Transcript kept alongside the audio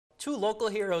Two local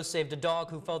heroes saved a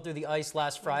dog who fell through the ice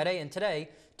last Friday, and today,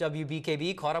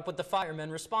 WBKB caught up with the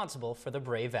firemen responsible for the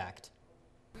brave act.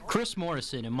 Chris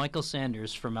Morrison and Michael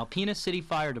Sanders from Alpena City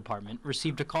Fire Department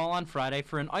received a call on Friday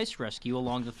for an ice rescue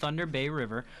along the Thunder Bay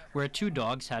River where two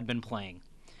dogs had been playing.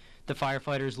 The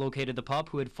firefighters located the pup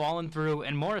who had fallen through,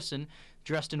 and Morrison,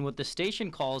 dressed in what the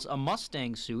station calls a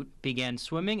Mustang suit, began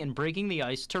swimming and breaking the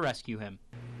ice to rescue him.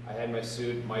 I had my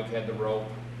suit, Mike had the rope.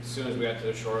 As soon as we got to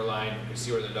the shoreline, we could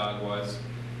see where the dog was.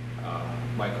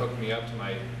 Mike hooked me up to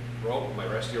my rope, my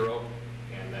rescue rope,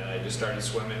 and then I just started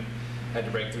swimming. Had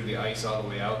to break through the ice all the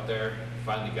way out there.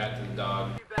 Finally got to the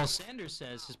dog. While Sanders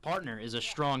says his partner is a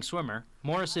strong swimmer,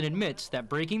 Morrison admits that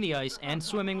breaking the ice and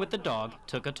swimming with the dog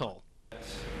took a toll.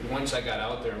 Once I got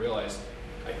out there and realized,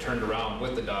 I turned around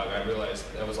with the dog, I realized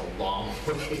that was a long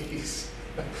ways,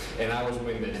 and I was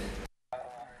winded.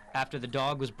 After the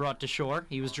dog was brought to shore,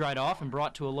 he was dried off and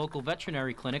brought to a local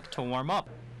veterinary clinic to warm up.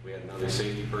 We had another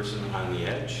safety person on the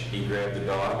edge. He grabbed the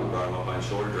dog, we brought him up on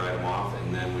shore, dried him off,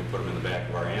 and then we put him in the back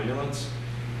of our ambulance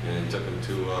and took him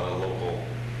to a local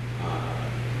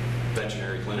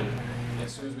veterinary clinic.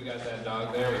 As soon as we got that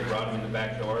dog there, we brought him in the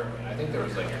back door, and I think there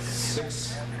was like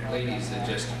 6 ladies that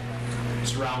just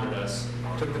surrounded us,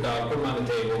 took the dog, put him on the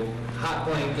table, hot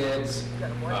blankets,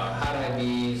 hot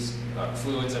IVs,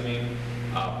 fluids,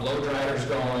 blow dryers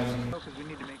going.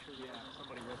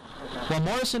 While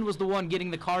Morrison was the one getting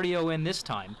the cardio in this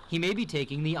time, he may be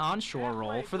taking the onshore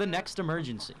role for the next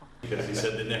emergency. Because he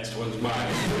said the next one's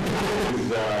mine.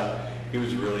 He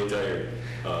was really tired.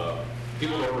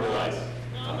 People don't realize,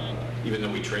 even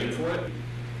though we train for it,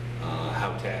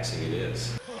 how taxing it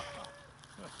is.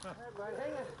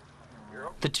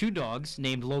 The two dogs,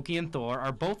 named Loki and Thor,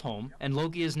 are both home, and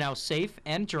Loki is now safe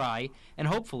and dry and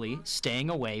hopefully staying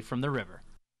away from the river.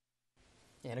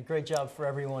 And a great job for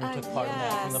everyone who took part in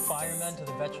that. From the firemen to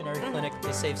the veterinary clinic,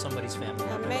 they saved somebody's family.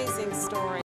 Amazing.